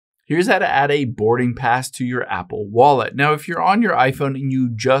Here's how to add a boarding pass to your Apple Wallet. Now, if you're on your iPhone and you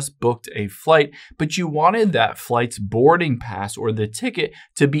just booked a flight, but you wanted that flight's boarding pass or the ticket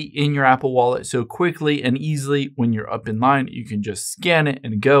to be in your Apple Wallet so quickly and easily when you're up in line, you can just scan it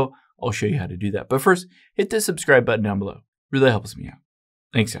and go. I'll show you how to do that. But first, hit the subscribe button down below. Really helps me out.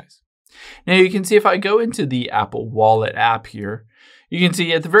 Thanks, guys. Now, you can see if I go into the Apple Wallet app here, you can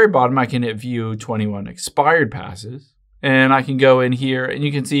see at the very bottom, I can hit view 21 expired passes. And I can go in here and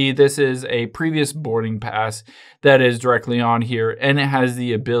you can see this is a previous boarding pass that is directly on here, and it has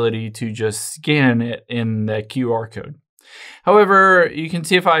the ability to just scan it in the QR code. However, you can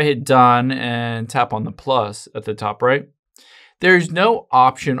see if I hit done and tap on the plus at the top right, there's no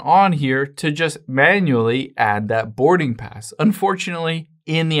option on here to just manually add that boarding pass. Unfortunately,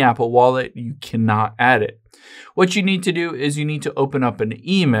 in the Apple Wallet, you cannot add it. What you need to do is you need to open up an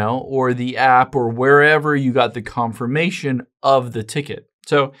email or the app or wherever you got the confirmation of the ticket.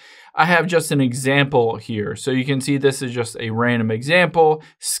 So I have just an example here. So you can see this is just a random example,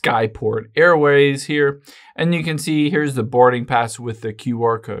 Skyport Airways here. And you can see here's the boarding pass with the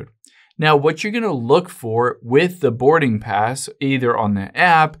QR code. Now, what you're going to look for with the boarding pass, either on the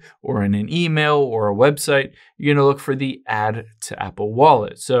app or in an email or a website, you're going to look for the Add to Apple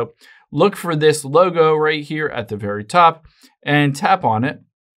Wallet. So look for this logo right here at the very top and tap on it.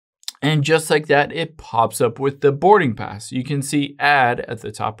 And just like that, it pops up with the boarding pass. You can see Add at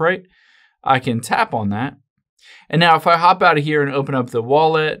the top right. I can tap on that. And now if I hop out of here and open up the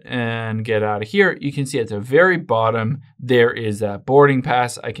wallet and get out of here, you can see at the very bottom, there is that boarding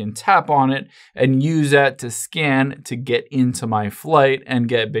pass. I can tap on it and use that to scan to get into my flight and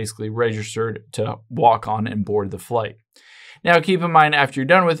get basically registered to walk on and board the flight. Now, keep in mind, after you're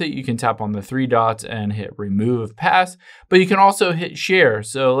done with it, you can tap on the three dots and hit remove pass, but you can also hit share.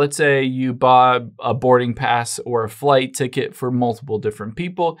 So let's say you bought a boarding pass or a flight ticket for multiple different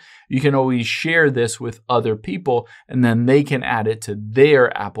people. You can always share this with other people, and then they can add it to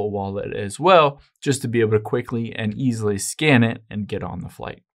their Apple Wallet as well, just to be able to quickly and easily scan it and get on the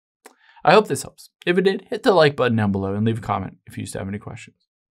flight. I hope this helps. If it did, hit the like button down below and leave a comment if you still have any questions.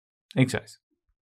 Thanks, guys.